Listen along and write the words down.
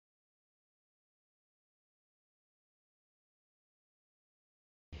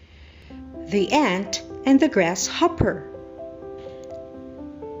The Ant and the Grasshopper.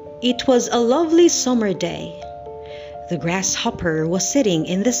 It was a lovely summer day. The grasshopper was sitting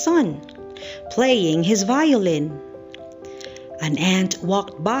in the sun, playing his violin. An ant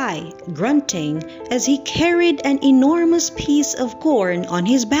walked by, grunting as he carried an enormous piece of corn on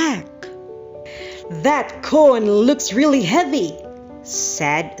his back. "That corn looks really heavy,"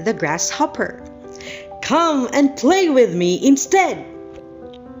 said the grasshopper. "Come and play with me instead."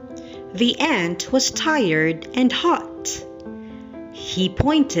 The ant was tired and hot. He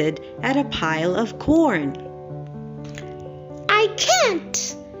pointed at a pile of corn. "I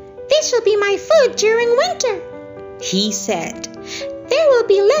can't. This will be my food during winter," he said. "There will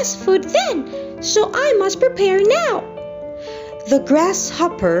be less food then, so I must prepare now." The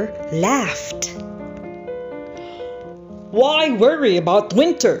grasshopper laughed. "Why worry about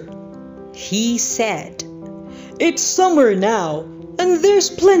winter?" he said. "It's summer now, and there's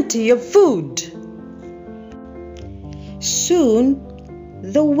plenty of food." Soon,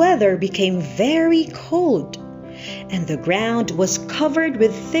 the weather became very cold, and the ground was covered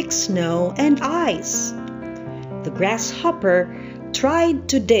with thick snow and ice. The grasshopper tried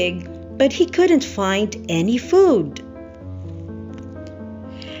to dig, but he couldn't find any food.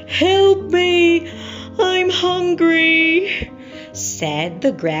 "Help me! I'm hungry," said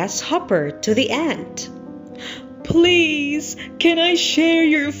the grasshopper to the ant. "Please, can I share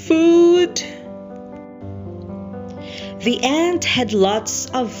your food?" The ant had lots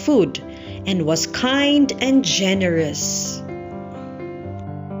of food and was kind and generous.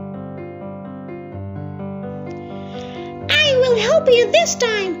 "I will help you this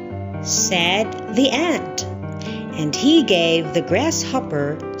time," said the ant, and he gave the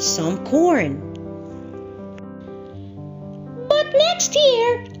grasshopper some corn. "But next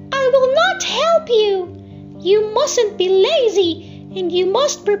year, I will not help you. You mustn't be lazy, and you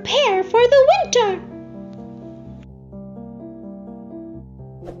must prepare for the winter."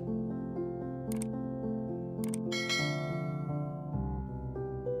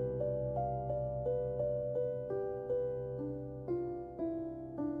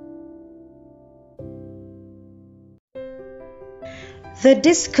 The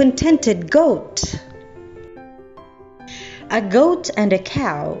discontented goat. A goat and a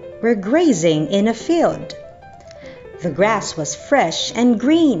cow were grazing in a field. The grass was fresh and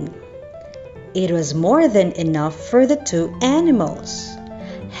green. It was more than enough for the two animals.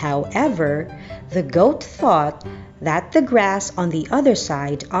 However, the goat thought that the grass on the other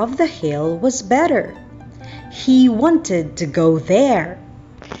side of the hill was better. He wanted to go there.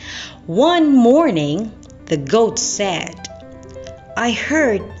 One morning, the goat said, "I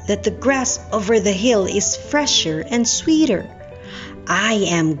heard that the grass over the hill is fresher and sweeter. I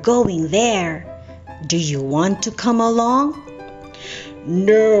am going there. Do you want to come along?"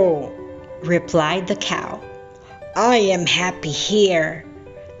 "No," replied the cow. "I am happy here.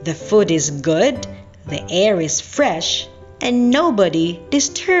 The food is good, the air is fresh, and nobody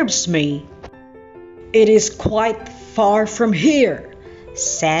disturbs me." "It is quite far from here,"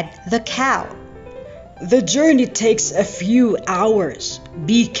 said the cow. "The journey takes a few hours.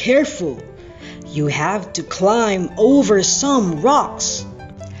 Be careful. You have to climb over some rocks."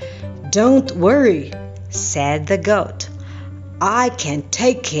 "Don't worry," said the goat. "I can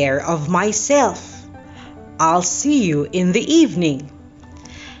take care of myself. I'll see you in the evening."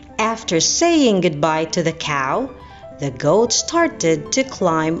 After saying goodbye to the cow, the goat started to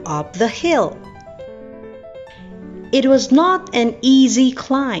climb up the hill. It was not an easy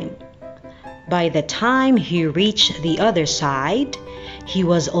climb. By the time he reached the other side, he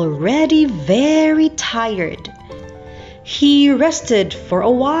was already very tired. He rested for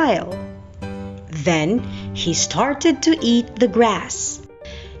a while. Then he started to eat the grass.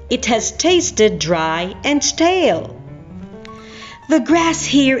 It has tasted dry and stale. "The grass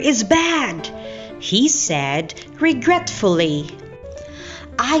here is bad," he said regretfully.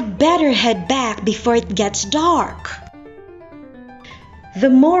 "I'd better head back before it gets dark." The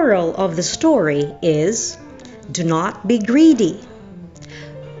moral of the story is, do not be greedy.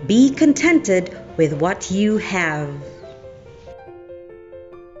 Be contented with what you have.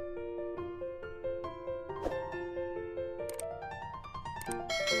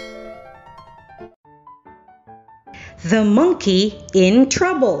 The monkey in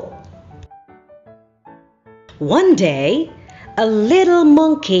trouble. One day, a little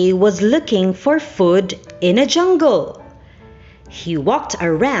monkey was looking for food in a jungle. He walked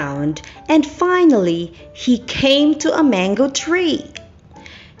around and finally he came to a mango tree.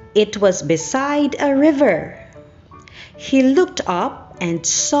 It was beside a river. He looked up and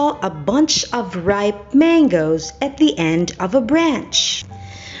saw a bunch of ripe mangoes at the end of a branch.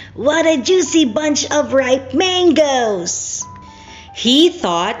 What a juicy bunch of ripe mangoes! He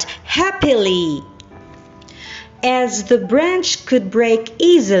thought happily. As the branch could break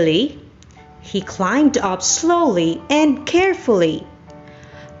easily, he climbed up slowly and carefully.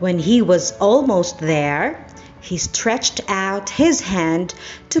 When he was almost there, he stretched out his hand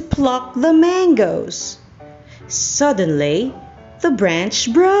to pluck the mangoes. Suddenly, the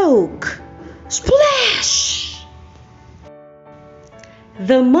branch broke. Splash!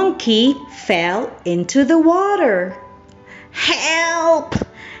 The monkey fell into the water. "Help!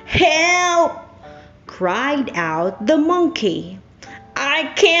 Help!" cried out the monkey.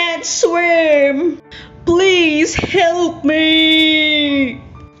 "I can't swim! Please help me!"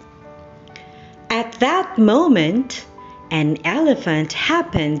 At that moment, an elephant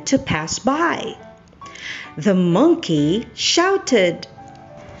happened to pass by. The monkey shouted,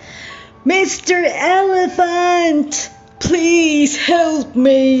 "Mr. Elephant, please help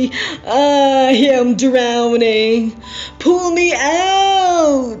me! I am drowning! Pull me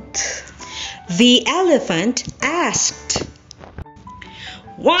out!" The elephant asked,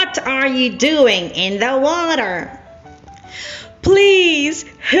 "What are you doing in the water?" "Please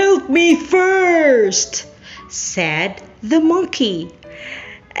help me first," said the monkey.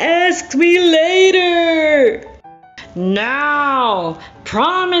 "Ask me later." "Now,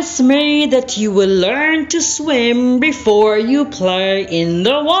 promise me that you will learn to swim before you play in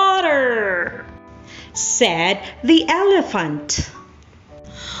the water," said the elephant.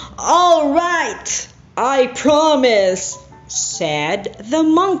 "All right, I promise," said the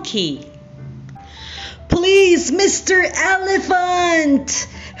monkey. "Please, Mr. Elephant,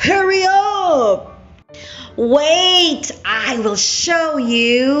 hurry up." "Wait, I will show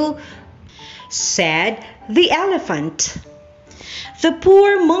you," said the elephant. The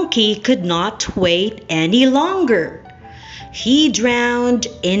poor monkey could not wait any longer. He drowned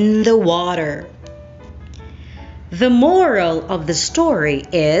in the water. The moral of the story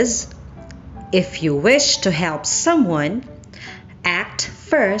is, if you wish to help someone, act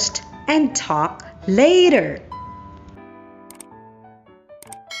first and talk later.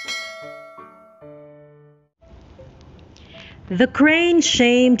 The crane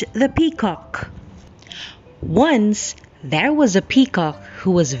shamed the peacock. Once there was a peacock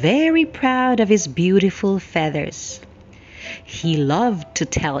who was very proud of his beautiful feathers. He loved to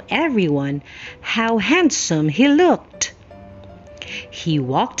tell everyone how handsome he looked. He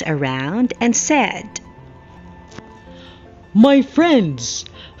walked around and said, "My friends,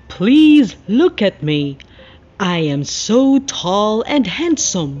 please look at me. I am so tall and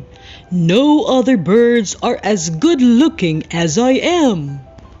handsome. No other birds are as good looking as I am."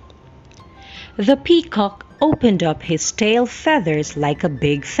 The peacock opened up his tail feathers like a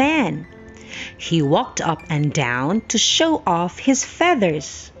big fan. He walked up and down to show off his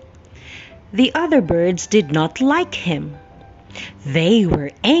feathers. The other birds did not like him. They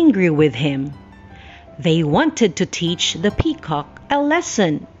were angry with him. They wanted to teach the peacock a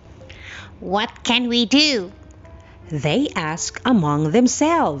lesson. What can we do? They asked among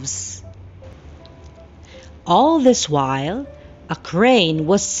themselves. All this while, a crane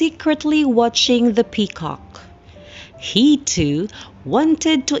was secretly watching the peacock. He too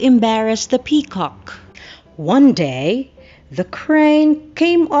wanted to embarrass the peacock. One day, the crane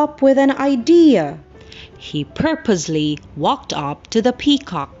came up with an idea. He purposely walked up to the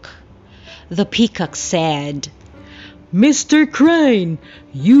peacock. The peacock said, "Mr. Crane,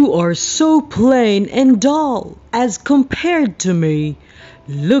 you are so plain and dull as compared to me.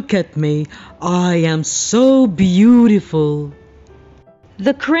 Look at me, I am so beautiful."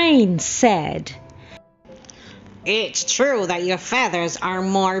 The crane said, "It's true that your feathers are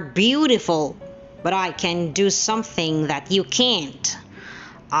more beautiful, but I can do something that you can't.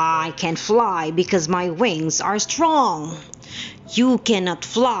 I can fly because my wings are strong. You cannot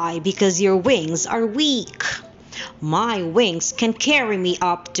fly because your wings are weak. My wings can carry me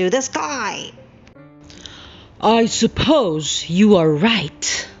up to the sky." "I suppose you are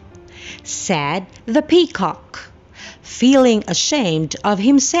right," said the peacock, feeling ashamed of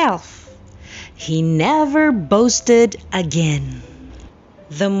himself. He never boasted again.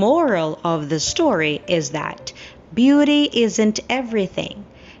 The moral of the story is that beauty isn't everything.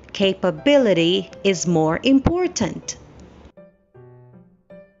 Capability is more important.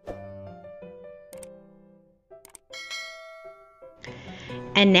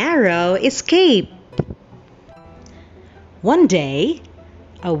 A narrow escape. One day,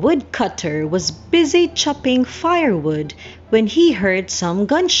 a woodcutter was busy chopping firewood when he heard some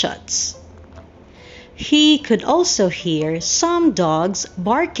gunshots. He could also hear some dogs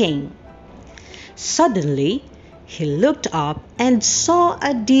barking. Suddenly, He looked up and saw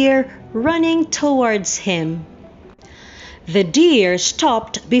a deer running towards him. The deer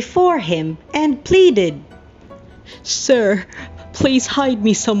stopped before him and pleaded, "Sir, please hide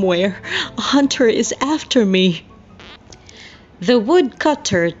me somewhere. A hunter is after me." The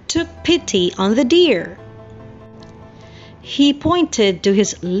woodcutter took pity on the deer. He pointed to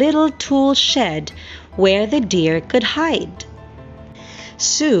his little tool shed where the deer could hide.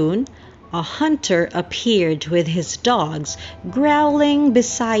 Soon, a hunter appeared with his dogs growling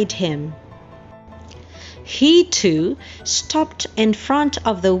beside him. He too stopped in front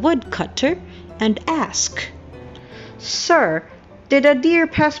of the woodcutter and asked, "Sir, did a deer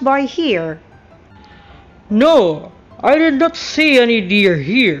pass by here?" "No, I did not see any deer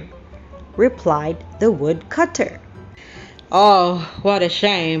here," replied the woodcutter. "Oh, what a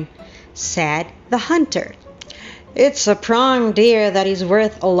shame," said the hunter. "It's a prime deer that is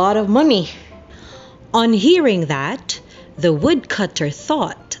worth a lot of money." On hearing that, the woodcutter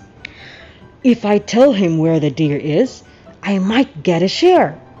thought, "If I tell him where the deer is, I might get a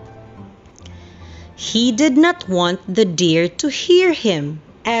share." He did not want the deer to hear him.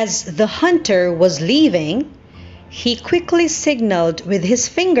 As the hunter was leaving, he quickly signaled with his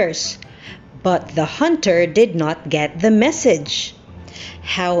fingers, but the hunter did not get the message.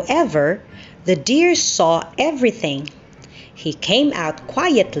 However, the deer saw everything. He came out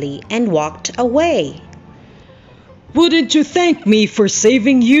quietly and walked away. "Wouldn't you thank me for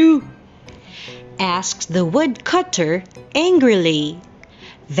saving you?" asked the woodcutter angrily.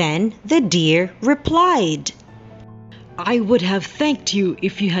 Then the deer replied, "I would have thanked you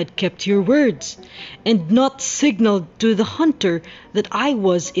if you had kept your words and not signaled to the hunter that I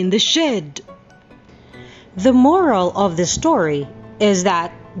was in the shed." The moral of the story is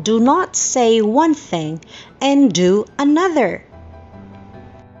that do not say one thing and do another.